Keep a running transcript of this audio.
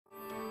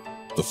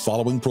The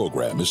following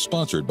program is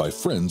sponsored by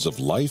Friends of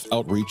Life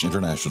Outreach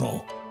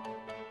International.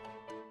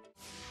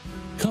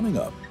 Coming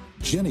up,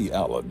 Jennie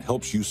Allen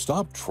helps you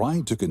stop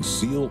trying to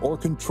conceal or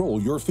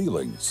control your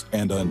feelings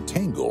and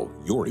untangle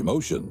your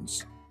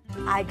emotions.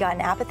 I'd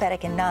gotten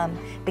apathetic and numb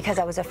because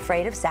I was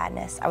afraid of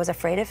sadness. I was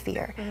afraid of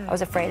fear. I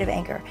was afraid of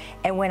anger.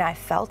 And when I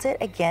felt it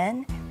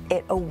again,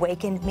 it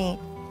awakened me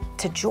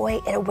to joy.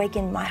 It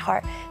awakened my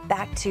heart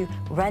back to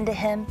run to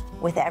Him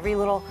with every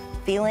little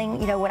feeling.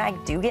 You know, when I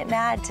do get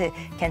mad, to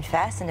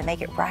confess and to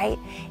make it right.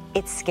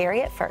 It's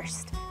scary at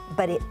first,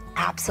 but it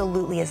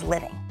absolutely is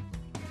living.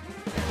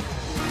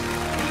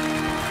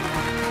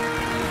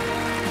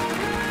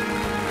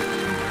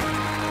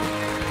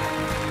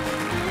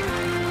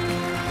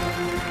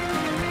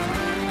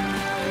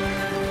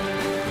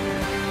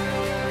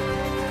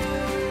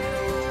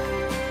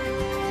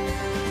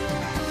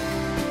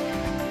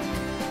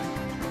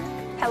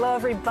 Hello,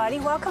 everybody.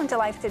 Welcome to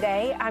Life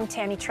Today. I'm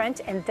Tammy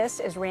Trent, and this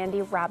is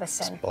Randy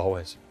Robison.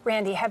 Always.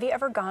 Randy, have you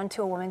ever gone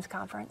to a women's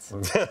conference?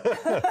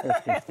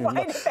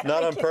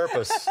 Not on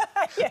purpose.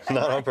 Yeah,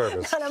 Not on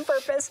purpose. Not on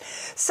purpose.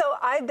 So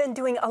I've been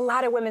doing a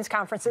lot of women's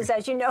conferences,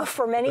 as you know,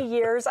 for many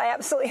years. I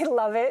absolutely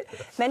love it.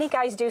 Many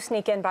guys do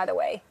sneak in, by the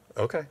way.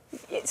 Okay.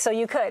 So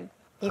you could.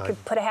 You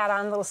could put a hat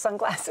on, little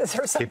sunglasses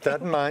or something. Keep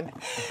that in mind.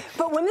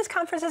 But women's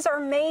conferences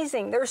are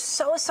amazing. They're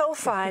so, so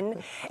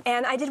fun.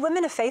 And I did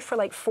Women of Faith for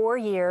like 4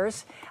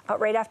 years,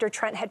 right after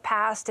Trent had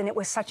passed, and it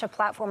was such a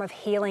platform of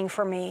healing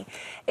for me.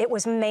 It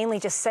was mainly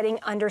just sitting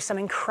under some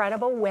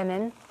incredible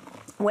women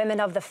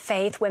of the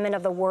faith, women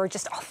of the word,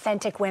 just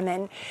authentic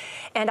women.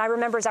 And I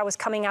remember as I was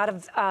coming out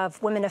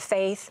of Women of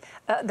Faith,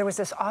 there was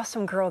this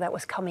awesome girl that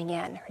was coming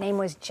in. Her name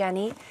was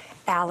Jennie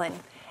Allen.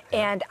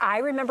 And I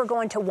remember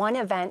going to one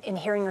event and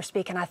hearing her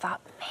speak, and I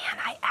thought, man,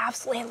 I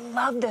absolutely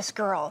love this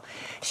girl.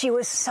 She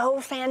was so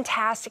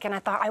fantastic, and I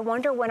thought, I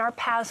wonder when our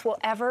paths will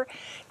ever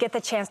get the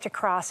chance to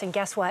cross. And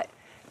guess what?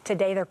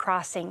 Today they're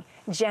crossing.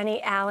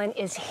 Jennie Allen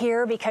is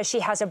here because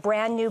she has a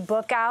brand new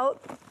book out,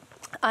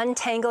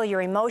 Untangle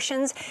Your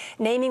Emotions,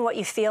 naming what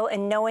you feel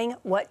and knowing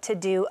what to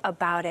do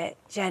about it.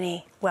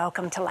 Jennie,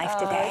 welcome to Life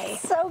Today.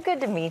 It's so good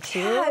to meet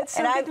you. Yeah, it's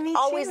so good to meet you. I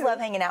always love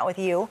hanging out with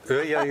you.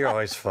 Yeah, you're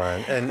always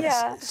fun. And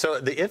Yeah. so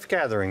the IF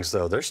gatherings,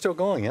 though, they're still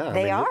going on.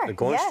 They are. They're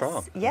going Yes,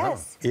 strong.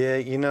 yes. Wow. Yeah,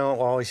 you know,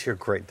 I always hear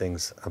great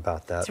things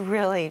about that. It's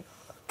really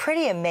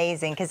pretty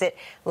amazing because it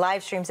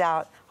live streams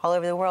out all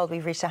over the world.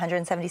 We've reached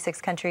 176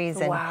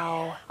 countries, and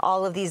Wow.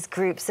 all of these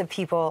groups of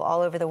people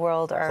all over the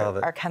world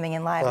are coming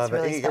in live. Love It's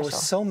really it. special. It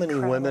was so many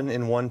women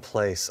in one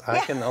place. I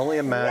Yeah. can only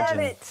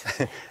imagine.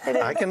 Love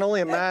I can only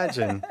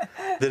imagine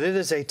that it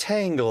is a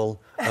tangle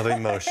of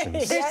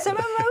emotions. There's some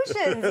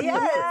emotions.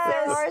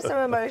 Yes, there are some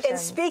emotions. And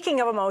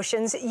speaking of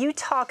emotions, you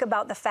talk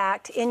about the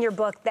fact in your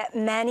book that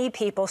many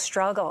people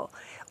struggle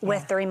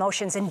with their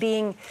emotions and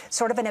being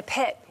sort of in a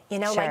pit, you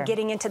know, Sure. like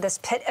getting into this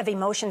pit of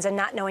emotions and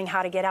not knowing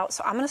how to get out.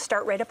 So I'm going to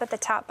start right up at the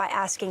top by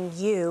asking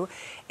you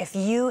if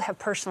you have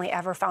personally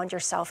ever found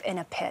yourself in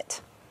a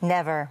pit.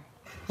 Never.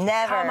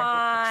 Never. Come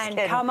on,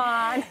 Kidding. come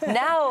on.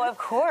 No, of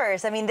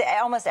course. I mean,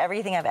 almost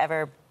everything I've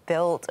ever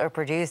built or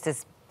produced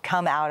has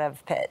come out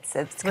of pits.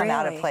 It's come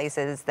out of Really?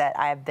 places that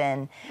I've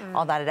been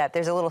all knotted up.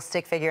 There's a little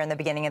stick figure in the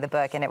beginning of the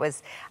book, and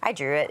I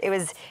drew it. It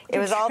was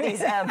all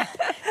these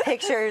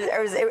pictures.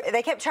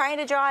 They kept trying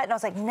to draw it, and I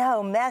was like,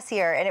 no,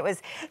 messier. And it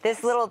was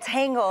this little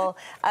tangle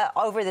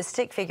over the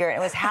stick figure, and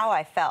it was how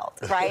I felt,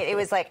 right? It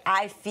was like,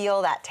 I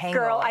feel that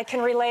tangle. Girl, I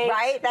can relate.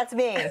 Right? That's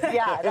me.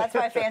 Yeah, that's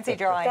my fancy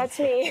drawing. That's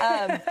me.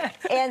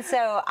 And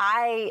so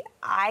I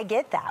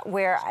get that,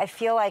 where I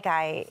feel like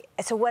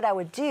so what I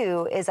would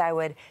do is I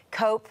would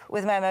cope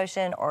with my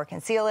emotion or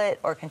conceal it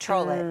or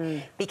control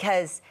it,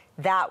 because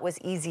that was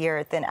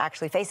easier than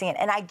actually facing it.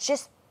 And I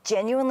just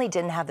genuinely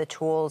didn't have the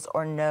tools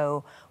or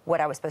know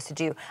what I was supposed to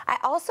do. I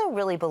also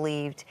really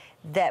believed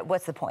that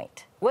what's the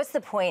point? What's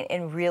the point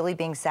in really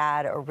being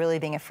sad or really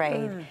being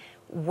afraid?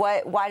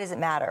 Why does it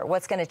matter?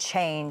 What's going to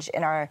change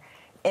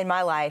in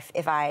my life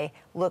if I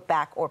look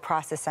back or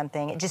process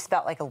something? It just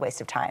felt like a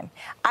waste of time.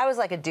 I was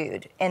like a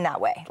dude in that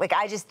way. Like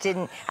I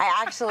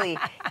actually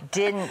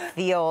didn't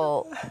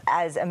feel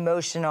as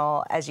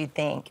emotional as you'd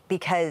think,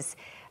 because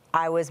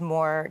I was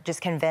more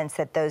just convinced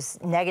that those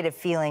negative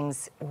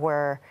feelings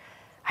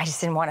I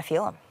just didn't want to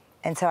feel them.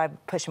 And so I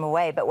pushed them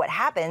away. But what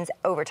happens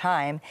over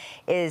time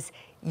is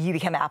you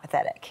become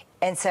apathetic.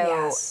 And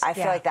so I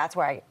feel like that's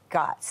where I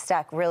got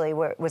stuck, really,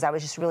 I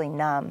was just really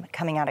numb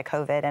coming out of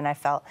COVID, and I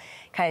felt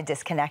kind of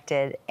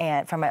disconnected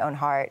from my own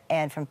heart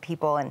and from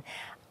people. And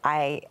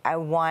I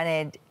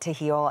wanted to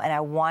heal, and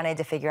I wanted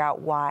to figure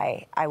out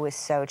why I was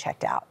so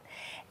checked out.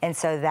 And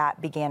so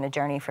that began a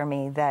journey for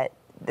me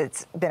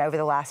that's been over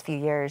the last few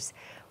years,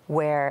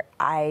 where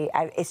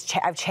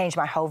I've changed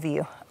my whole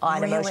view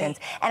on emotions.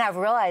 And I've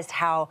realized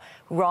how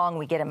wrong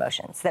we get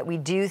emotions, that we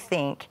do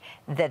think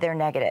that they're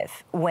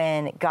negative,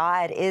 when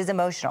God is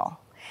emotional,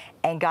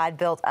 and God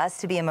built us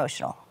to be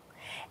emotional.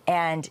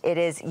 And it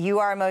is, you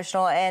are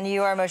emotional and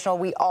you are emotional.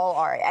 We all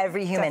are,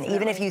 every human. Definitely.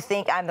 Even if you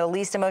think I'm the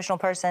least emotional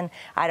person,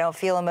 I don't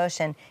feel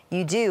emotion,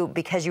 you do,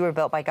 because you were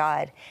built by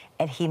God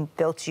and he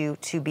built you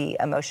to be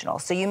emotional.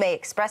 So you may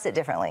express it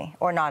differently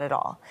or not at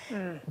all,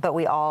 but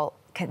we all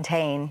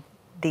contain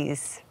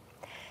these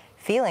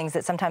feelings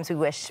that sometimes we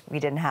wish we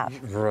didn't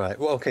have. Right.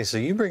 Well, okay, so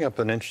you bring up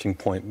an interesting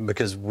point,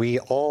 because we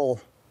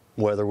all,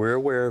 whether we're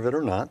aware of it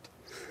or not,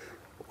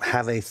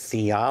 have a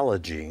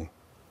theology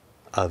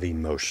of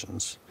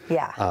emotions.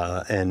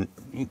 Yeah. And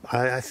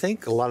I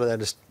think a lot of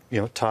that is,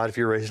 taught if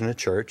you're raised in a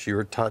church. You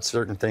were taught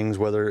certain things,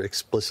 whether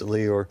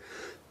explicitly or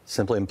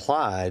simply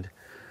implied.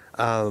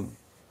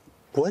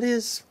 What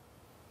is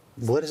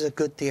a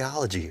good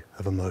theology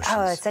of emotions?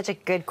 Oh, it's such a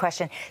good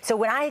question. So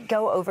when I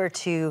go over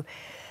to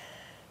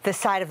the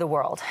side of the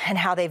world and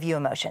how they view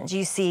emotions,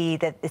 you see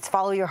that it's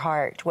follow your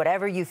heart,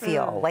 whatever you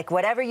feel. Like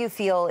whatever you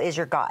feel is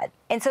your God.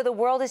 And so the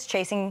world is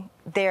chasing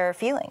their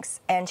feelings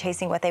and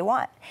chasing what they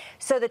want.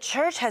 So the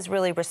church has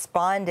really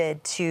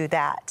responded to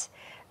that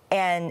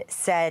and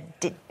said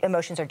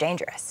emotions are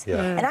dangerous.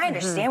 Yeah. And I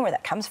understand where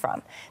that comes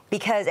from,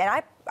 because,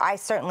 and I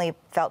certainly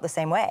felt the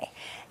same way.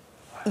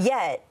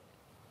 Yet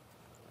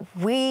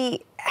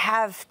we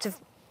have to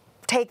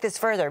take this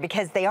further,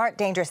 because they aren't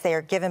dangerous. They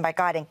are given by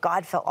God, and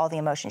God felt all the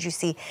emotions. You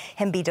see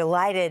him be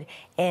delighted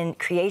in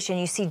creation.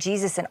 You see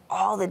Jesus in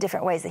all the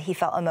different ways that he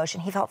felt emotion.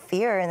 He felt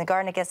fear in the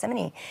Garden of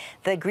Gethsemane.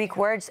 The Greek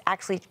words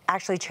actually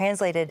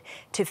translated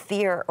to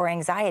fear or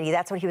anxiety.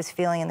 That's what he was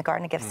feeling in the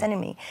Garden of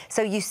Gethsemane.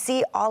 So you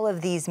see all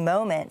of these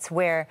moments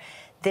where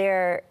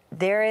there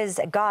is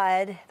a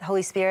God, the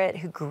Holy Spirit,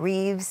 who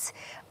grieves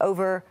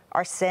over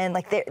our sin.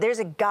 Like there's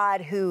a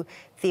God who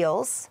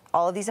feels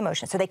all of these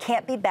emotions. So they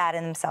can't be bad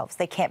in themselves.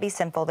 They can't be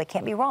sinful. They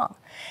can't be wrong.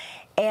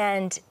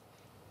 And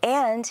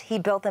he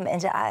built them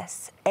into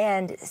us.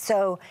 And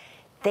so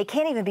they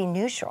can't even be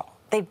neutral.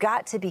 They've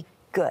got to be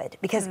good,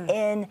 because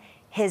in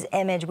his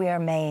image we are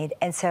made.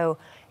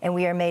 And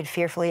we are made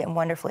fearfully and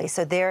wonderfully.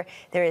 So there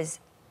is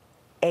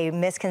a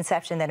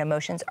misconception that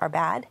emotions are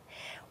bad.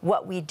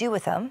 What we do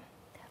with them,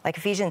 like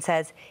Ephesians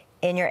says,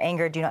 in your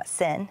anger, do not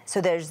sin. So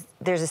there's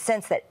a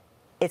sense that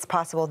it's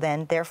possible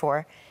then,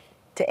 therefore,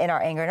 to in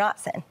our anger not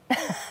sin.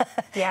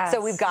 Yes,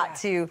 So we've got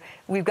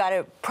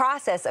to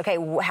process, okay,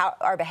 how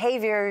our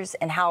behaviors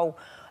and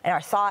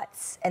our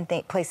thoughts and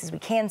places we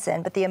can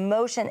sin, but the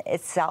emotion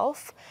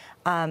itself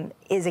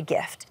is a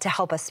gift to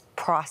help us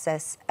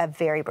process a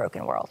very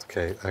broken world.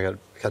 Okay, I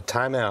got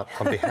time out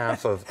on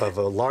behalf of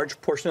a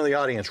large portion of the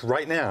audience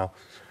right now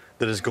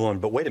that is going,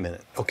 but wait a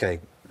minute. Okay,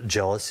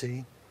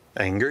 jealousy,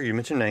 anger, you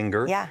mentioned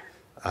anger. Yeah.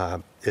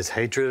 Is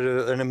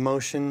hatred an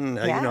emotion?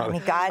 Yeah, I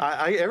mean, God.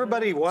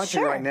 Everybody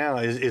watching right now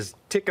is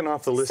ticking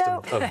off the list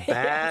of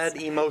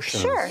bad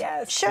emotions Sure,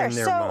 in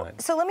their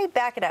mind. So let me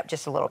back it up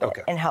just a little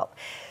bit and help.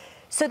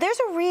 So there's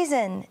a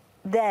reason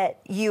that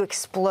you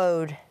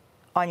explode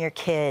on your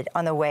kid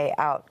on the way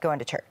out going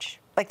to church.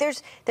 Like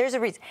there's a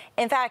reason.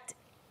 In fact,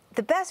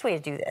 the best way to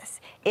do this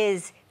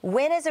is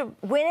when is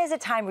a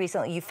time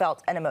recently you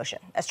felt an emotion,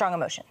 a strong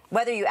emotion,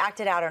 whether you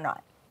acted out or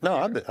not? No,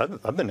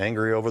 I've been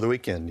angry over the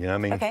weekend. You know, I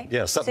mean, Okay.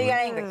 yeah, something. So you got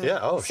angry. Yeah.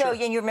 Oh, so, sure.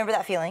 And you remember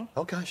that feeling?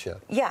 Oh gosh, yeah.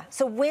 Yeah.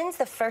 So when's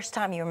the first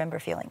time you remember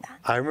feeling that?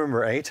 I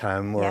remember a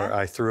time where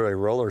I threw a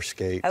roller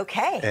skate.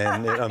 Okay.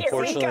 And it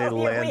unfortunately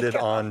landed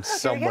on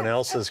someone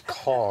else's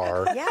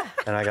car. Yeah.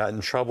 And I got in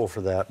trouble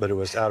for that, but it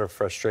was out of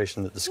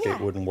frustration that the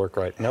skate wouldn't work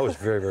right. And I was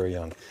very, very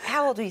young.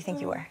 How old do you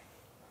think you were?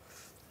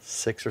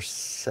 6 or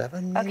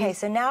 7. Maybe? Okay.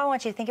 So now I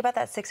want you to think about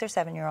that 6 or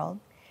 7 year old.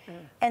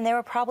 And there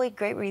were probably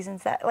great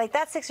reasons that, like,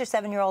 that 6 or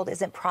 7 year old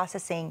isn't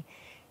processing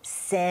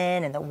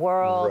sin and the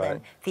world and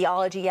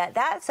theology yet.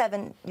 That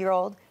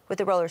 7-year-old with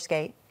the roller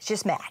skate is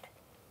just mad,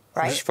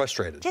 right? Just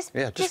frustrated. Just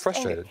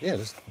frustrated.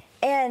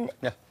 Angry.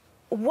 Yeah.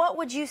 What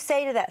would you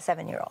say to that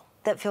 7-year-old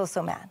that feels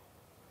so mad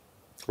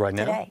Right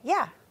now? today?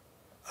 Yeah.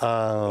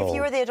 Oh. If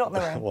you were the adult in the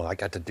room. Well, I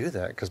got to do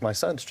that because my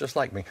son's just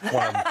like me.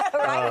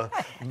 But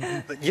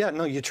yeah,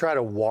 no, you try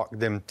to walk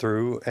them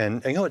through,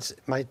 and you know, it's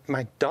my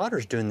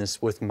daughter's doing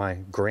this with my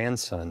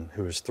grandson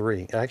who is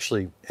 3.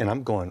 Actually, and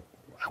I'm going,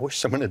 I wish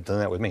someone had done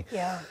that with me.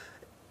 Yeah.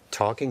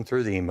 Talking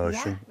through the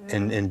emotion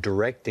and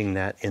directing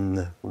that in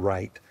the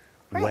right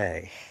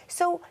way.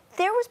 So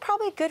there was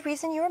probably a good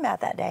reason you were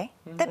mad that day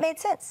that made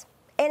sense.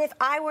 And if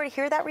I were to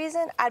hear that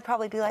reason, I'd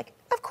probably be like,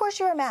 of course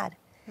you were mad.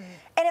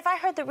 And if I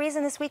heard the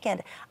reason this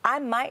weekend, I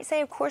might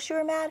say, of course you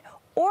were mad,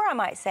 or I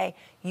might say,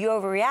 you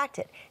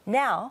overreacted.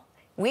 Now,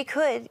 we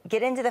could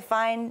get into the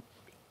fine,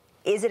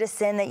 is it a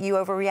sin that you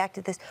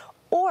overreacted this?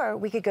 Or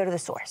we could go to the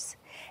source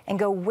and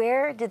go,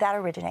 where did that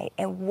originate?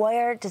 And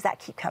where does that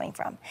keep coming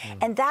from?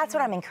 And that's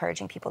what I'm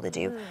encouraging people to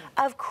do.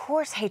 Of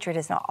course, hatred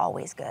is not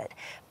always good,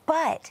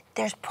 but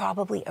there's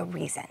probably a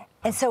reason.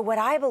 And so what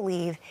I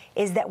believe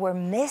is that we're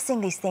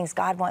missing these things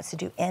God wants to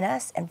do in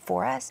us and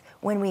for us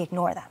when we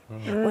ignore them.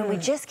 When we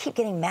just keep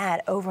getting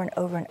mad over and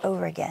over and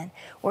over again,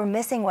 we're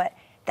missing what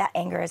that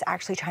anger is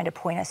actually trying to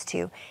point us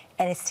to,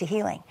 and it's to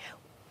healing.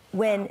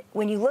 When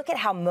you look at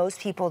how most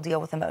people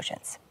deal with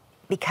emotions,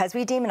 because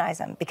we demonize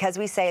them, because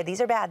we say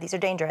these are bad, these are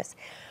dangerous,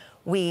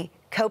 we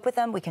cope with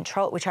them, we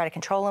try to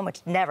control them,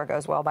 which never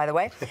goes well, by the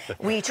way.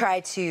 We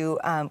try to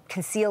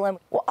conceal them.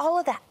 Well, all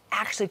of that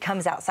actually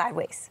comes out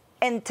sideways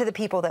and to the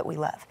people that we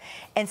love.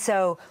 And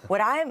so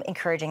what I'm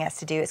encouraging us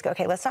to do is go,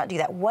 okay, let's not do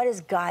that. What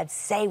does God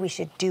say we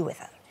should do with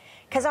them?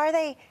 Because are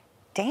they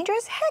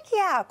dangerous? Heck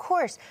yeah, of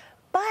course.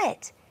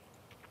 But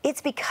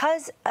it's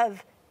because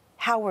of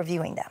how we're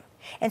viewing them.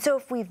 And so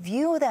if we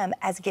view them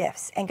as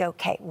gifts and go,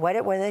 okay, what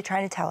are they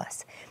trying to tell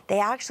us? They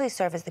actually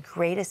serve as the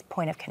greatest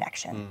point of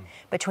connection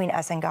between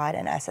us and God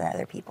and us and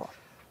other people.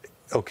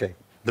 Okay.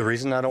 The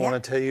reason I don't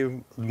want to tell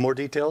you more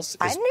details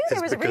I is, knew there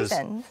is was a because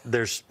reason.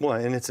 there's, well,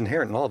 and it's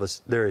inherent in all of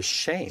us, there is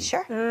shame.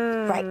 Sure.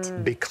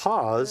 Right.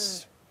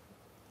 Because,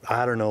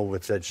 I don't know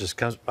if that just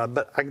comes,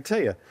 but I can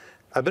tell you,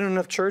 I've been in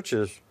enough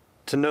churches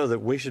to know that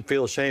we should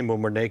feel ashamed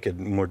when we're naked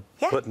and we're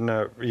putting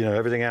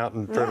everything out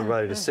and for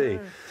everybody to see.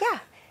 Yeah.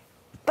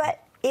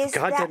 But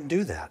God doesn't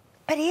do that.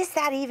 But is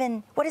that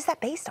even, what is that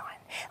based on?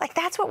 Like,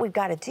 that's what we've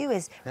got to do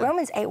is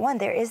Romans 8:1,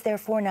 there is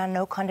therefore now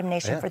no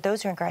condemnation for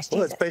those who are in Christ Jesus.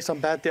 Well, it's based on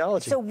bad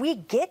theology. So we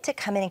get to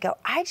come in and go,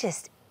 I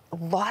just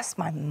lost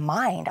my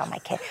mind on my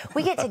kid.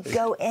 We get to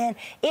go in.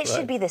 It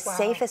should be the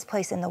safest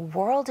place in the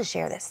world to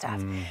share this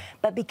stuff.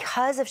 But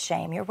because of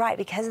shame, you're right,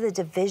 because of the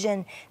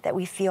division that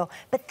we feel.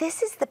 But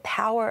this is the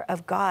power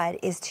of God,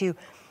 is to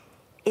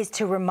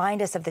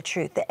remind us of the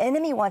truth. The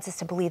enemy wants us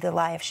to believe the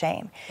lie of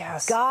shame.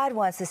 Yes. God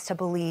wants us to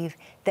believe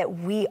that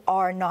we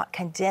are not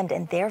condemned,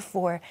 and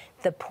therefore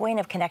the point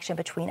of connection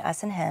between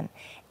us and him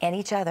and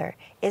each other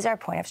is our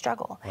point of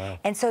struggle. Wow.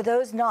 And so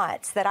those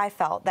knots that I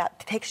felt,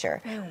 that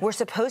picture, were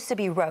supposed to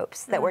be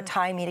ropes that were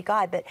tying me to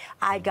God, but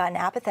I'd gotten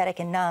apathetic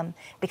and numb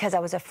because I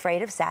was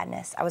afraid of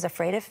sadness, I was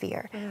afraid of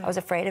fear, I was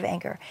afraid of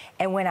anger.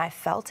 And when I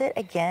felt it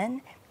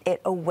again,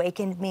 it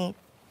awakened me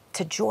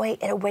to joy.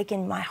 It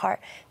awakened my heart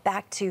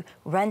back to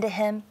run to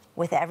him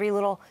with every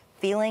little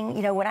feeling.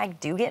 You know, when I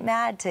do get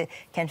mad, to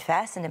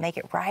confess and to make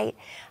it right.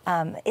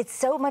 It's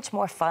so much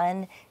more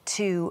fun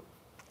to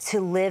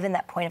live in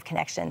that point of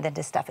connection than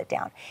to stuff it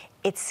down.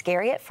 It's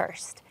scary at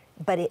first,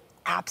 but it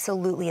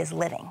absolutely is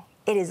living.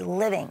 It is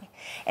living.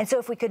 And so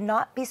if we could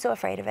not be so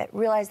afraid of it,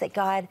 realize that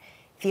God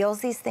feels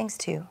these things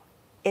too.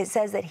 It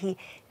says that he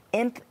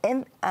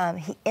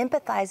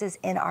empathizes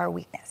in our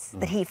weakness,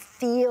 that he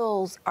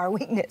feels our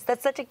weakness.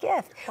 That's such a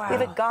gift. Wow. We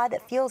have a God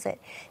that feels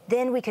it.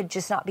 Then we could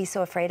just not be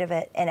so afraid of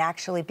it and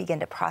actually begin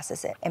to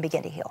process it and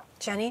begin to heal.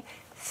 Jennie,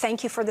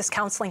 thank you for this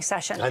counseling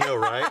session. I know,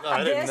 right?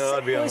 I didn't know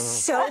I'd be on. This was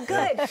so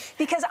good.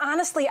 Because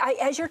honestly,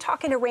 as you're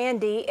talking to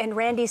Randy, and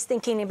Randy's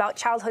thinking about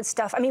childhood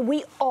stuff, I mean,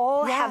 we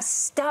all have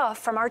stuff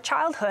from our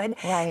childhood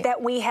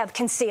that we have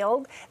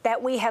concealed,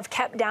 that we have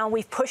kept down,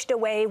 we've pushed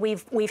away,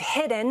 we've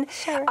hidden.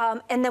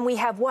 Sure. And then we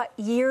have what?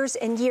 Years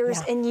and years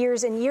and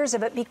years and years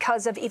of it,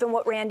 because of even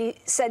what Randy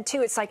said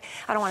too. It's like,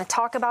 I don't want to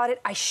talk about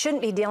it. I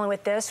shouldn't be dealing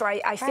with this, or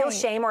I feel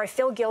shame, or I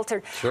feel guilt,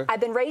 or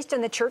I've been raised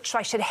in the church, so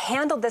I should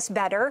handle this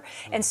better.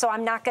 And so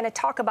I'm not going to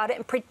talk about it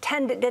and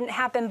pretend it didn't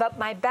happen, but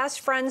my best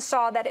friend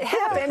saw that it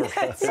happened.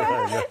 So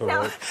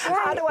now,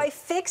 how do I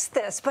fix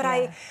this? But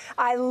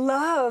I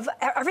love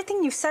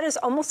everything you said is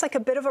almost like a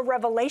bit of a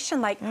revelation,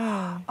 like,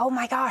 oh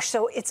my gosh,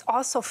 so it's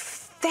also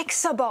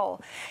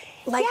fixable.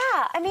 Like,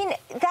 yeah, I mean,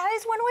 that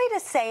is one way to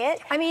say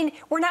it. I mean,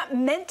 we're not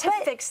meant to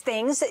fix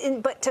things,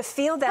 but to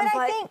feel them.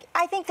 But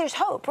I think there's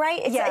hope,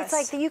 right? It's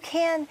like that you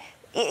can.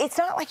 It's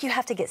not like you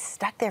have to get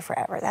stuck there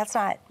forever. That's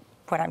not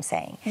what I'm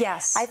saying.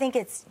 Yes. I think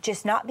it's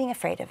just not being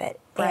afraid of it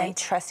and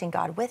trusting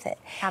God with it.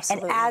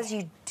 Absolutely. And as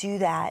you do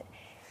that,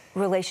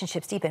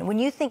 relationships deepen. When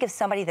you think of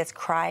somebody that's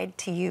cried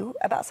to you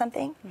about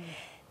something,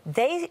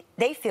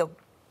 they feel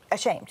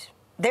ashamed.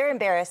 They're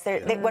embarrassed.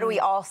 What do we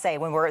all say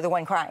when we're the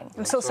one crying?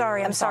 I'm so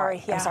sorry. I'm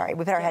sorry. I'm sorry.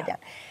 We put our head down.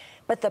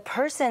 But the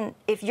person,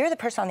 if you're the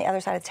person on the other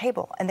side of the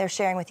table and they're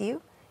sharing with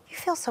you, you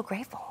feel so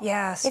grateful.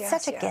 Yes. It's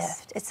such a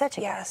gift. It's such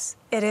a gift. Yes,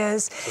 it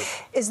is.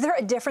 Is there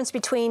a difference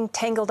between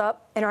tangled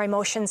up in our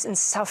emotions and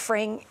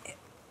suffering,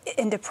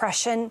 in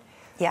depression?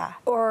 Yeah.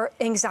 Or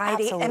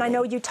anxiety? Absolutely. And I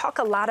know you talk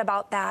a lot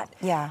about that.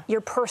 Yeah.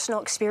 Your personal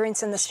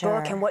experience in this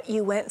book and what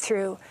you went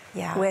through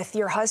with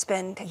your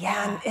husband.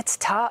 Yeah. And it's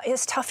tough.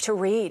 It's tough to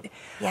read.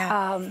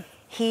 Yeah.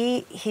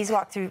 He's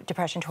walked through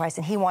depression twice,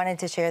 and he wanted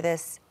to share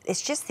this.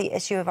 It's just the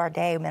issue of our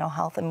day, mental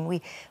health. I mean,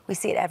 we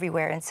see it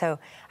everywhere, and so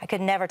I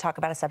could never talk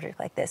about a subject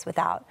like this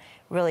without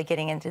really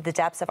getting into the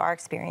depths of our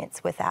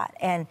experience with that.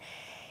 And,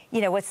 you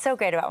know, what's so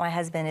great about my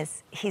husband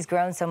is he's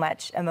grown so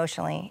much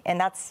emotionally, and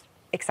that's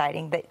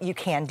exciting that you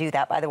can do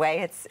that, by the way.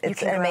 It's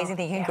an amazing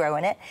thing. You can grow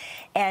in it.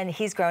 And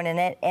he's grown in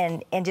it.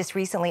 And just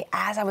recently,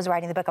 as I was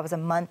writing the book, I was a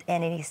month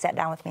in, and he sat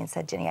down with me and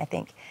said, Jennie, I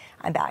think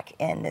I'm back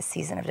in this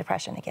season of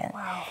depression again.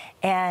 Wow.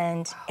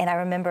 And I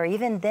remember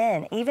even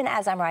then, even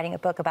as I'm writing a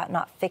book about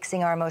not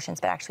fixing our emotions,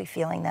 but actually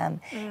feeling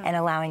them and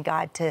allowing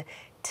God to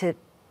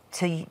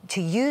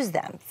use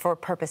them for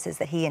purposes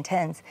that he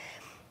intends,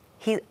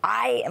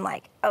 I am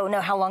like, oh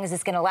no, how long is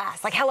this gonna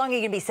last? Like, how long are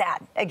you gonna be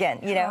sad again,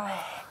 you know?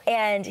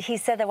 And he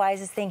said the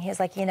wisest thing. He was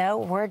like, you know,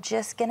 we're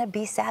just gonna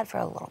be sad for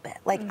a little bit.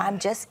 Like, I'm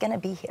just gonna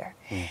be here.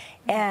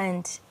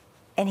 And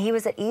And he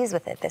was at ease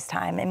with it this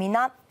time. I mean,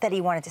 not that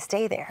he wanted to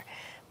stay there,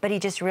 but he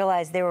just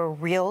realized there were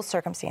real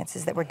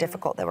circumstances that were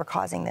difficult that were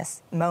causing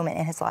this moment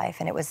in his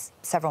life, and it was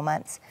several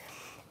months.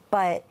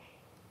 But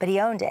he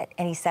owned it,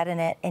 and he sat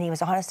in it, and he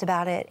was honest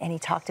about it, and he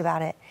talked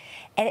about it.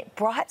 And it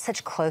brought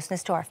such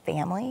closeness to our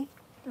family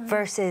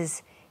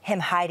versus him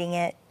hiding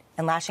it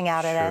and lashing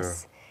out at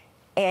us.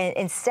 And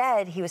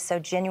instead, he was so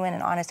genuine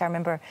and honest. I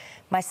remember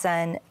my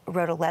son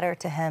wrote a letter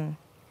to him,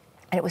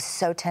 and it was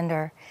so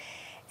tender.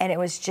 And it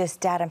was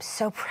just, Dad, I'm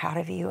so proud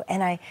of you,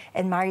 and I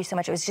admire you so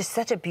much. It was just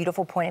such a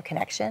beautiful point of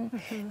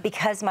connection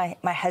because my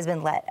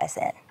husband let us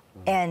in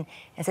and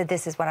said,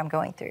 this is what I'm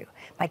going through.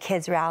 My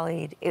kids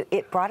rallied.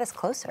 It brought us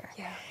closer.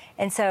 Yeah.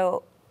 And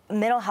so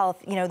mental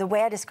health, you know, the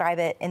way I describe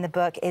it in the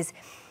book is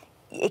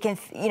it can,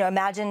 you know,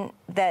 imagine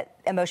that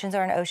emotions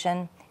are an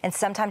ocean, and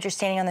sometimes you're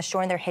standing on the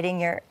shore and they're hitting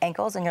your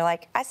ankles, and you're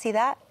like, I see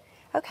that.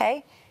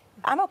 Okay,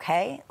 I'm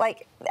okay.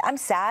 Like, I'm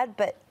sad,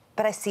 but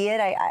I see it.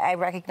 I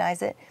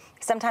recognize it.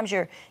 Sometimes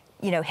you're,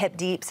 you know, hip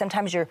deep.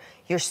 Sometimes you're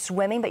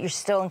swimming, but you're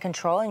still in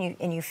control,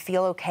 and you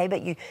feel okay,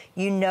 but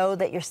you know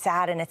that you're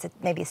sad, and it's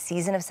maybe a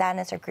season of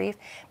sadness or grief.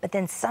 But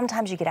then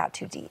sometimes you get out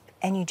too deep,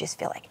 and you just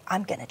feel like,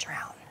 I'm gonna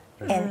drown.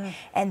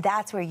 And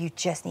that's where you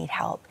just need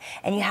help.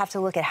 And you have to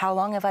look at, how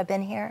long have I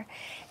been here?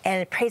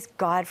 And praise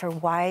God for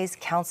wise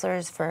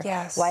counselors, for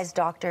wise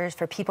doctors,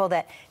 for people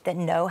that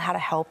know how to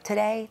help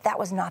today. That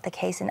was not the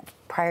case in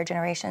prior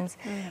generations.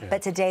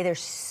 But today there's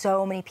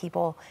so many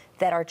people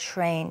that are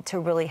trained to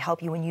really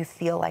help you when you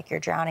feel like you're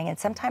drowning. And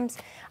sometimes,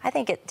 I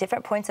think at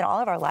different points in all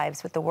of our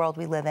lives with the world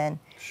we live in,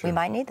 we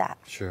might need that.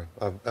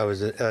 I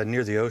was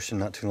near the ocean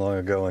not too long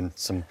ago, and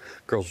some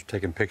girls were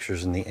taking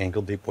pictures in the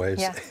ankle-deep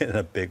waves, and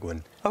a big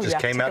one just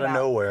came out of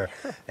nowhere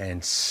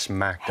and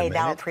smacked them. Hey,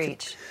 that'll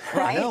preach,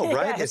 right? I know,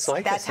 right? It's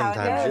like that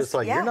sometimes. It's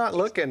like you're not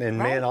looking, and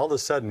man, all of a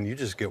sudden you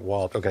just get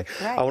walloped. Okay,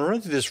 I want to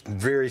run through this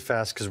very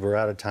fast because we're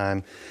out of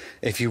time.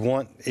 If you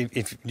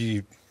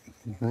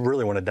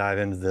really want to dive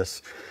into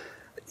this,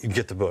 you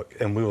get the book,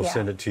 and we will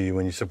send it to you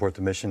when you support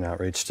the mission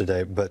outreach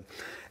today. But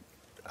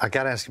I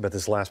got to ask you about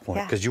this last point,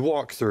 because you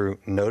walk through,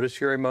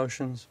 notice your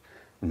emotions,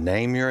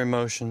 name your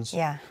emotions,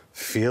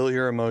 feel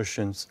your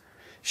emotions,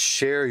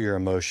 share your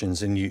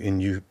emotions, and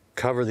you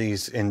cover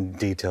these in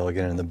detail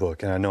again in the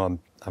book. And I know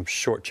I'm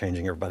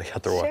shortchanging everybody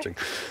out there watching,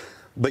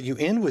 but you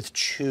end with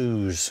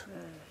choose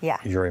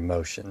your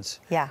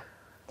emotions.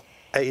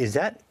 Is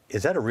that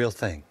a real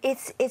thing?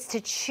 It's to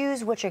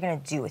choose what you're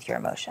going to do with your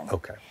emotion.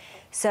 Okay.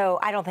 So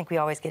I don't think we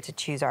always get to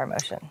choose our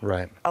emotion.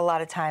 Right. A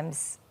lot of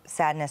times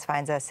sadness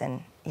finds us,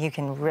 and you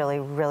can really,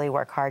 really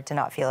work hard to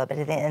not feel it, but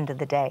at the end of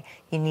the day,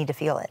 you need to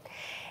feel it.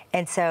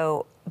 And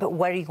so, but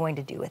what are you going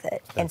to do with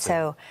it? And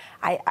so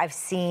I've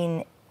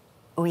seen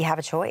we have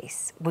a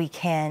choice. We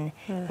can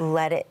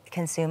let it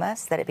consume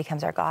us, that it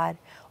becomes our God,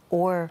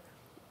 or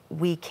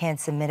we can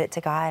submit it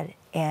to God,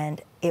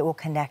 and it will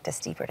connect us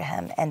deeper to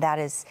Him. And that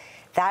is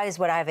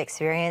what I've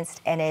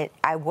experienced, and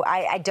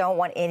I don't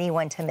want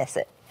anyone to miss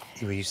it.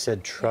 You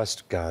said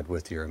trust God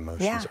with your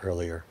emotions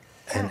earlier,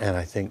 and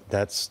I think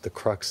that's the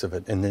crux of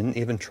it. And then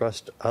even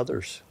trust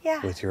others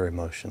with your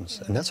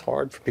emotions. And that's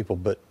hard for people,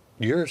 but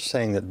you're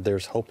saying that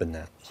there's hope in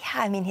that.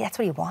 Yeah, I mean, that's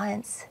what He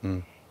wants.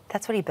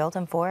 That's what He built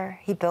Him for.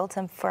 He built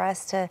Him for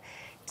us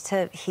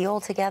to heal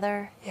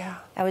together. Yeah.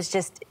 I was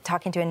just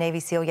talking to a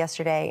Navy SEAL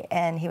yesterday,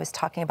 and he was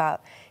talking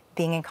about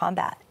being in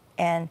combat.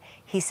 And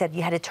he said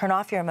you had to turn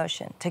off your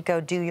emotion to go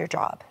do your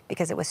job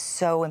because it was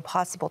so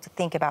impossible to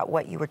think about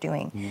what you were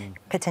doing,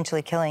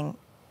 potentially killing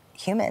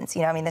humans.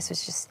 You know, I mean, this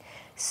was just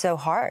so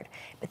hard.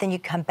 But then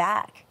you'd come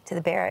back to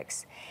the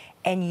barracks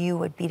and you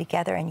would be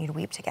together and you'd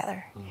weep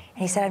together. And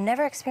he said, I've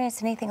never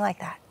experienced anything like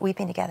that,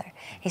 weeping together.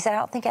 He said, I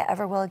don't think I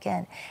ever will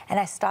again. And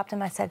I stopped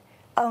him, I said,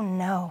 oh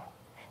no,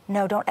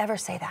 don't ever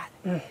say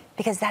that.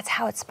 Because that's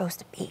how it's supposed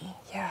to be.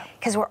 Yeah.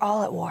 Because we're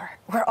all at war.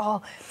 We're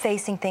all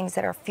facing things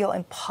that feel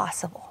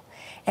impossible.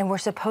 And we're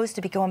supposed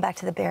to be going back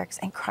to the barracks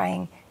and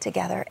crying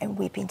together and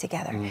weeping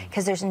together.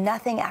 Because there's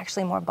nothing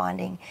actually more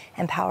bonding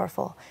and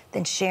powerful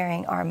than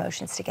sharing our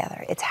emotions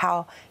together. It's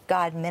how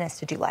God meant us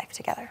to do life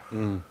together.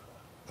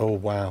 Oh,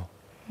 wow.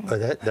 Oh,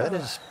 that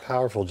is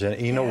powerful,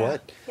 Jennie. You know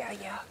what?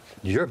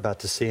 You're about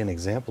to see an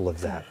example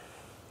of that.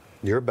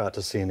 You're about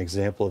to see an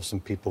example of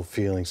some people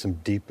feeling some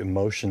deep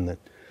emotion that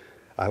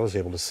I was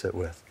able to sit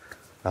with,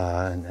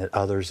 and that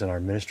others in our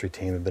ministry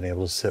team have been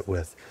able to sit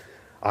with.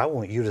 I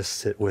want you to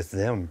sit with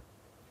them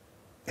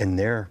in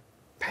their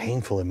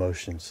painful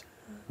emotions,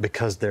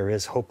 because there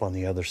is hope on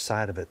the other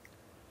side of it.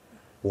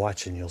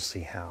 Watch and you'll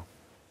see how.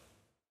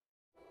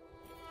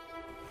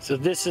 So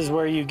this is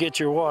where you get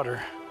your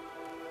water.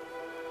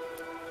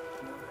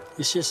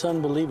 It's just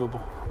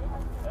unbelievable.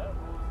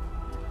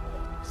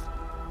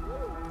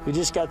 We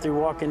just got through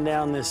walking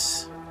down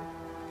this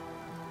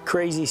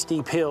crazy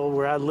steep hill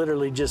where I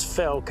literally just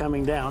fell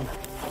coming down.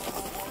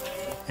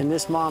 And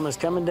this mom is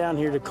coming down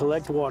here to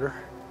collect water.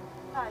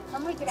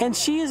 And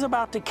she is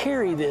about to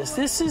carry this.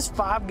 This is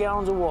 5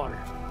 gallons of water,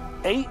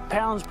 8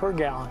 pounds per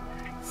gallon,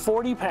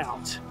 40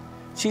 pounds.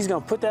 She's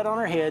gonna put that on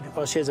her head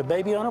while she has a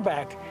baby on her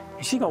back,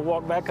 and she's gonna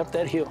walk back up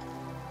that hill.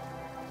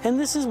 And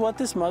this is what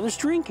this mother's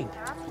drinking.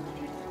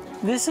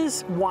 This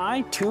is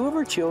why 2 of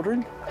her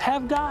children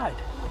have died.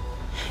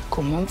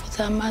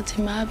 Kumumvuza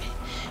amazi mabi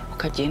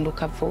ukagenda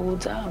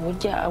ukavuza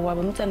burya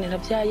wabamuzanira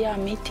bya ya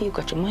miti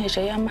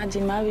ukacumuhesha ya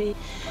amazi mabi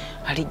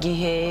hari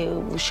gihe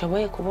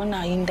ushoboye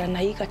kubona inda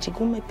nayo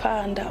ikakiguma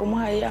ipanda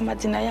umuhaye ya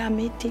amazi na ya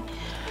miti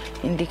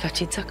indi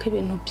ikacitsako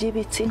ibintu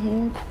by'ibitsi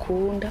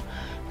nk'ukunda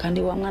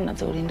kandi wa mwana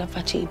azorinda apfa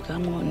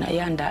acibwamwo na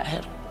ya nda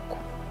aheruka.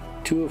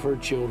 2 of her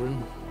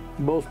children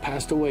both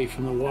passed away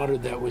from the water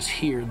that was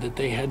here that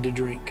they had to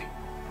drink.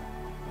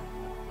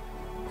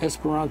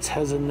 Esperance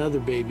has another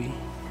baby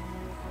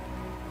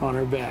on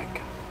her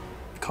back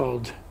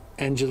called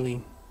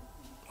Angeline,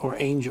 or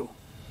Angel.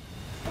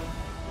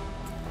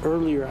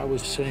 Earlier I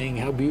was saying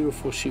how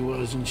beautiful she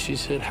was, and she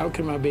said, how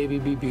can my baby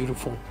be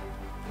beautiful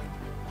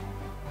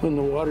when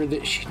the water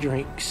that she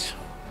drinks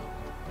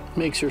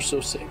makes her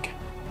so sick?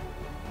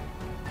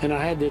 And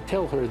I had to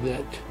tell her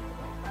that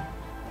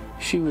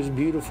she was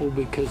beautiful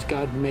because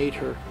God made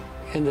her,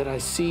 and that I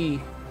see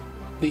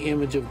the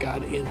image of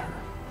God in her.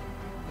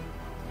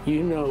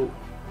 You know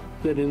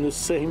that in the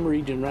same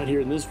region right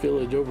here in this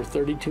village, over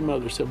 32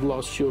 mothers have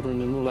lost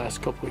children in the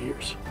last couple of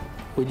years.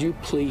 Would you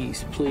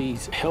please,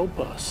 please help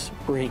us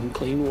bring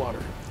clean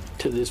water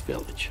to this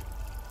village?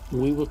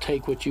 We will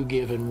take what you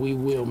give, and we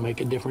will make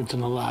a difference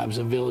in the lives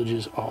of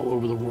villages all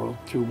over the world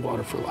through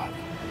Water for Life.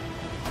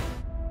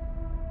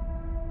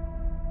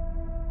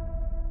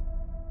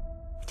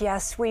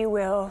 Yes, we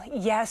will.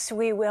 Yes,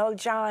 we will,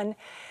 John.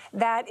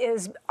 That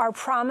is our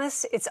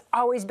promise. It's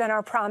always been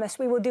our promise.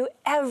 We will do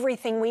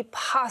everything we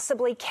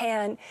possibly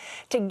can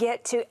to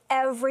get to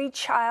every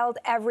child,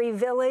 every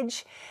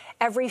village,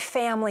 every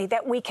family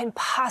that we can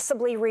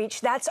possibly reach.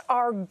 That's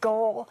our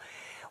goal.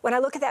 When I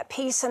look at that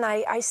piece and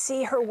I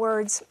see her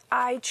words,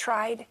 I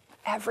tried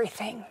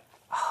everything.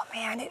 Oh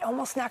man, it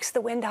almost knocks the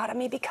wind out of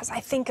me because I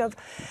think of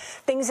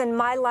things in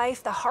my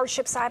life, the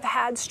hardships I've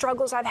had,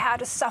 struggles I've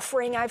had,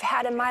 suffering I've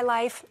had in my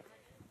life,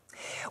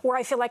 where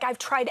I feel like I've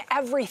tried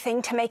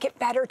everything to make it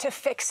better, to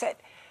fix it.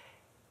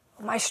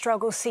 My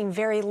struggles seem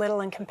very little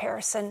in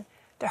comparison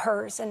to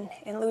hers and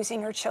in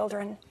losing her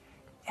children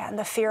and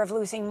the fear of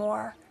losing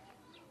more.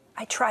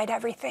 I tried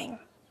everything.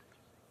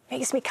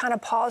 Makes me kind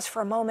of pause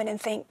for a moment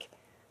and think,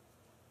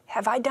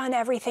 have I done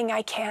everything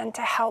I can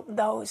to help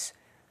those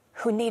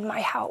who need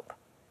my help?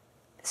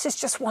 This is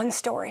just one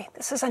story.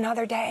 This is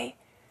another day.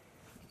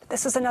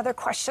 This is another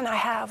question I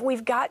have.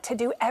 We've got to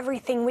do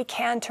everything we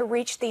can to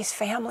reach these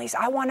families.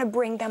 I want to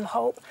bring them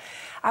hope.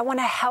 I want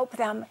to help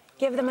them,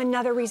 give them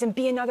another reason,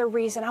 be another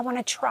reason. I want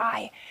to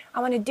try. I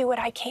want to do what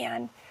I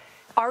can.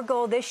 Our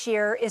goal this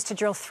year is to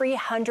drill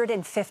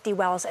 350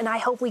 wells, and I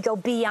hope we go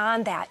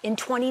beyond that. In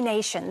 20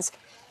 nations,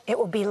 it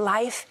will be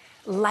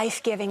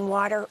life-giving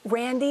water.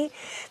 Randy,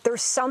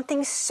 there's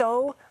something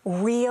so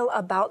real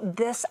about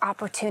this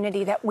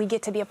opportunity that we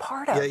get to be a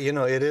part of. Yeah, you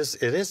know, it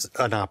is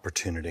an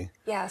opportunity.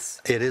 Yes.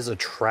 It is a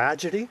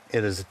tragedy.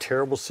 It is a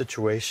terrible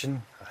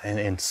situation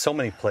in so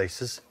many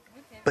places,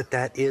 but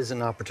that is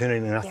an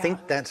opportunity, and I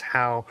think that's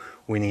how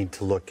we need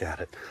to look at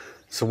it.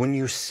 So when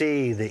you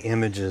see the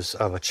images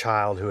of a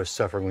child who is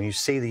suffering, when you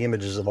see the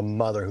images of a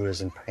mother who is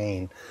in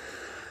pain,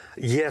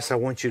 yes, I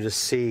want you to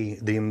see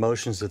the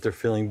emotions that they're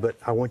feeling, but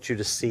I want you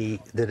to see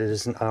that it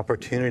is an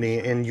opportunity,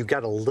 and you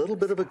got a little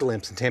bit of a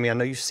glimpse. And Tammy, I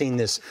know you've seen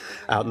this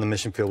out in the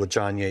mission field with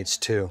John Yates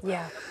too.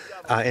 Yeah.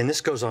 And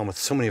this goes on with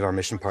so many of our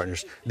mission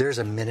partners. There's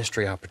a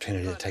ministry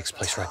opportunity that takes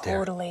place right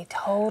there.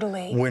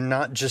 Totally. We're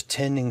not just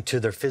tending to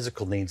their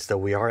physical needs, though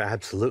we are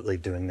absolutely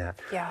doing that.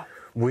 Yeah.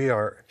 We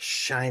are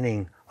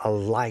shining a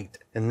light,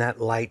 and that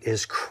light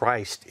is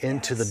Christ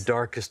into the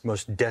darkest,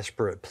 most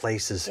desperate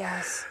places.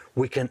 Yes.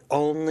 We can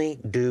only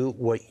do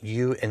what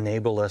you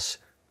enable us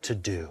to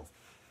do.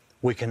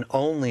 We can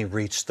only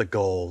reach the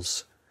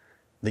goals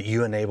that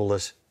you enable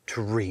us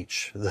to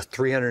reach. The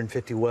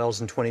 350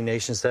 wells in 20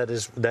 nations, that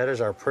is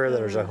our prayer,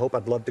 that is our hope.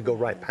 I'd love to go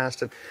right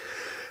past it.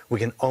 We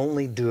can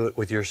only do it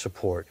with your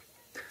support.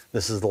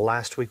 This is the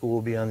last week we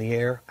will be on the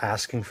air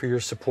asking for your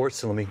support,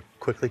 so let me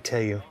quickly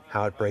tell you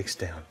how it breaks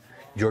down.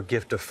 Your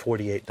gift of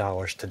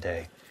 $48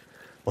 today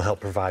will help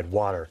provide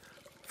water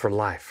for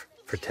life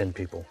for 10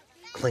 people,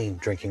 clean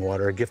drinking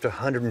water. A gift of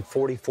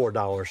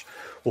 $144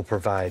 will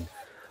provide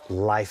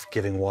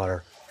life-giving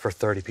water for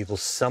 30 people.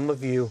 Some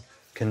of you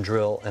can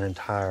drill an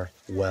entire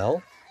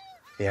well.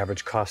 The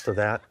average cost of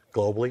that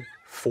globally,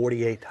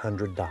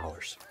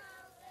 $4,800.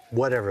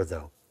 Whatever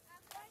though,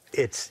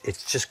 it's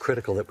just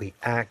critical that we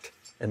act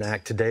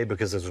today,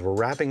 because as we're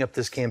wrapping up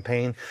this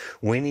campaign,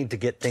 we need to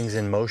get things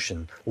in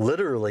motion,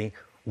 literally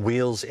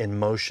wheels in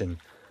motion,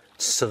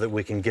 so that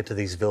we can get to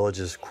these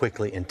villages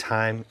quickly, and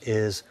time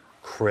is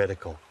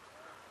critical.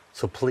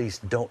 So please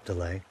don't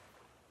delay.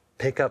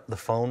 Pick up the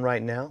phone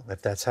right now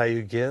if that's how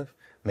you give.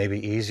 Maybe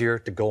easier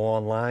to go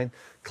online,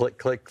 click,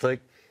 click,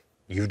 click.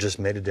 You've just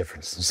made a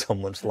difference in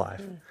someone's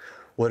life.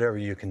 Whatever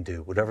you can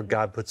do, whatever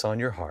God puts on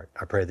your heart,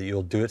 I pray that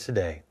you'll do it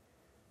today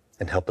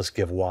and help us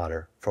give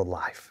water for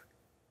life.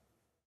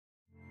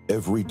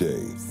 Every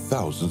day,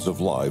 thousands of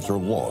lives are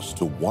lost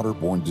to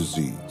waterborne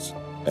disease,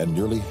 and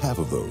nearly half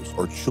of those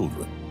are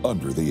children.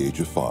 under the age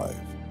of 5.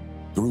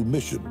 Through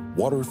Mission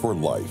Water for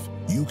Life,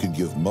 you can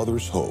give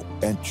mothers hope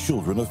and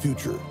children a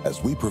future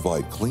as we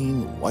provide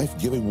clean,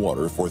 life-giving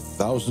water for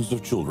thousands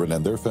of children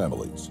and their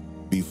families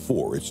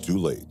before it's too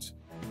late.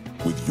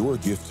 With your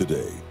gift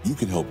today, you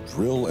can help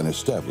drill and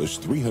establish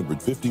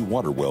 350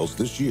 water wells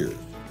this year.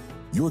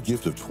 Your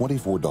gift of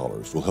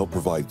 $24 will help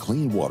provide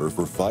clean water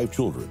for 5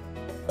 children.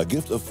 A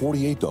gift of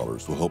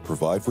 $48 will help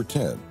provide for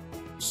 10.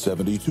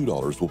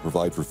 $72 will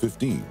provide for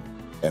 15.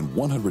 And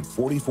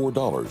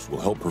 $144 will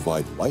help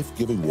provide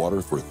life-giving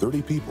water for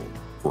 30 people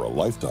for a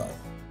lifetime.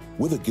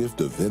 With a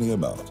gift of any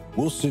amount,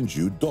 we'll send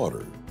you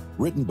Daughter,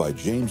 written by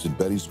James and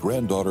Betty's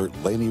granddaughter,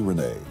 Lainey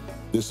Renee.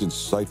 This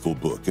insightful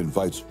book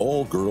invites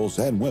all girls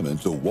and women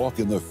to walk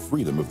in the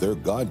freedom of their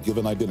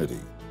God-given identity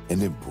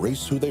and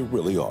embrace who they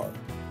really are.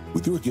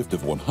 With your gift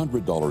of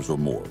 $100 or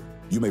more,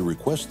 you may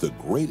request the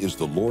Great is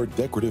the Lord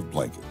decorative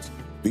blanket,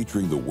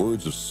 featuring the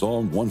words of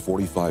Psalm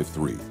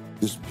 145:3.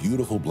 This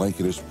beautiful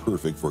blanket is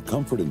perfect for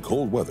comfort in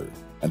cold weather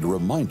and a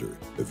reminder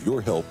of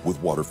your help with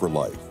Water for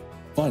Life.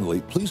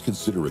 Finally, please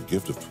consider a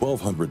gift of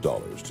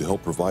 $1,200 to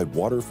help provide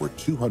water for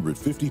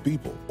 250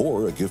 people,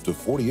 or a gift of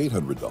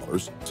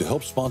 $4,800 to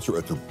help sponsor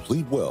a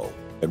complete well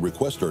and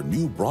request our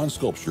new bronze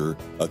sculpture,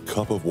 A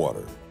Cup of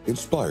Water,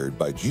 inspired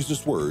by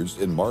Jesus' words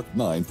in Mark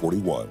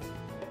 9:41.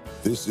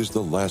 This is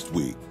the last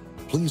week.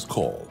 Please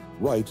call,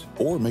 write,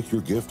 or make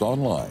your gift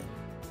online.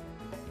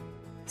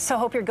 So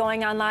hope you're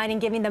going online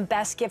and giving the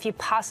best gift you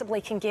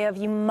possibly can give.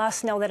 You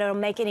must know that it'll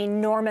make an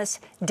enormous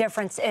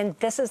difference. And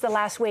this is the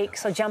last week,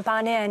 so jump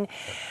on in.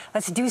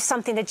 Let's do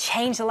something to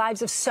change the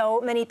lives of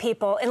so many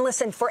people. And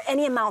listen, for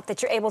any amount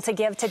that you're able to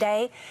give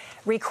today,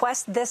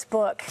 request this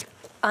book,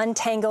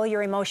 Untangle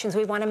Your Emotions.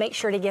 We want to make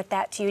sure to get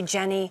that to you,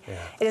 Jennie. Yeah.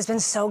 It has been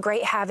so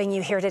great having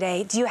you here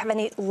today. Do you have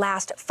any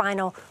last,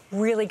 final,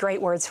 really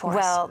great words for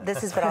us? Well,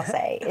 this is what I'll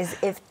say, is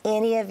if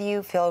any of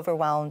you feel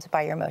overwhelmed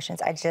by your emotions,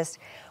 I just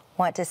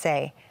want to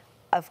say,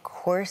 of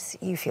course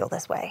you feel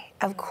this way.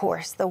 Of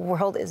course, the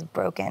world is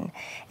broken.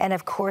 And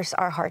of course,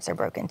 our hearts are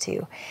broken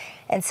too.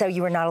 And so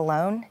you are not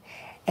alone.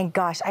 And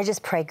gosh, I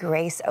just pray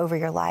grace over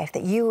your life,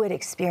 that you would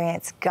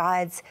experience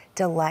God's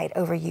delight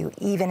over you,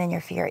 even in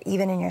your fear,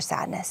 even in your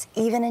sadness,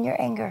 even in your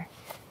anger.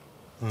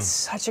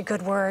 Such a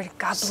good word.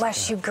 God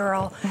bless you,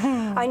 girl.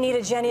 I need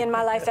a Jennie in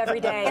my life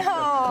every day.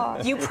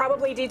 You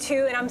probably do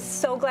too, and I'm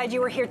so glad you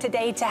were here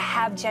today to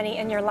have Jennie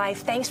in your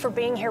life. Thanks for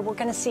being here. We're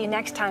going to see you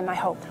next time, I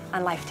hope,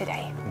 on Life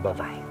Today.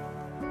 Bye-bye.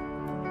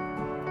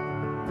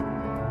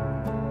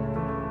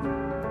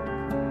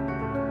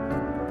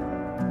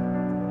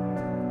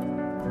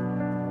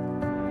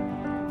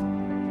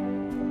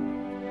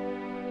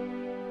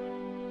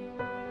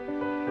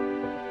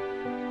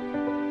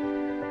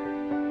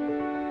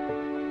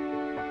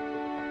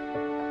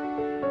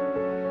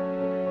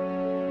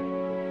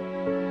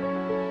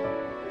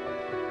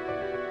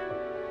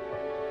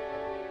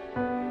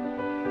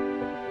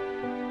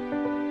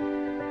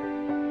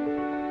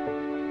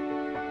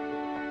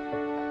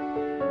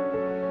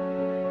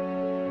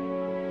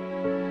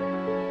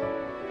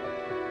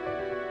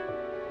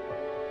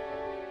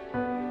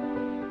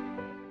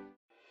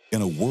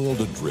 In a world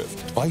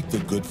adrift, Fight the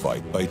Good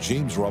Fight by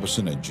James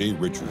Robison and Jay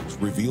Richards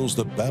reveals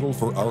the battle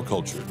for our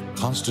culture.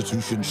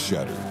 Constitution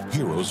shattered,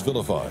 heroes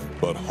vilified,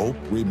 but hope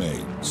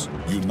remains.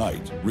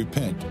 Unite,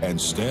 repent,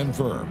 and stand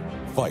firm.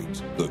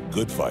 Fight the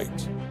good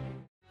fight.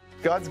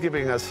 God's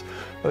giving us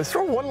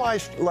sort of one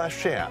last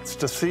chance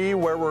to see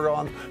where we're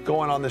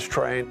going on this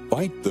train.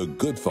 Fight the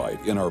good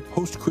fight in our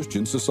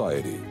post-Christian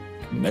society.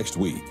 Next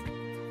week.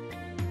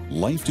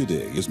 Life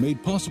Today is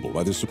made possible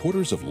by the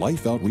supporters of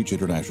Life Outreach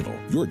International.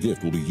 Your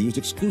gift will be used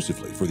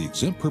exclusively for the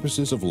exempt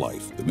purposes of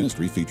life. The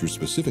ministry features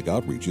specific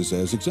outreaches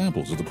as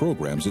examples of the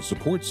programs it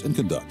supports and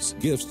conducts.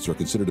 Gifts are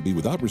considered to be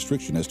without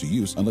restriction as to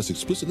use unless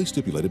explicitly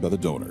stipulated by the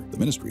donor. The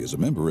ministry is a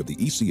member of the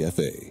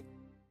ECFA.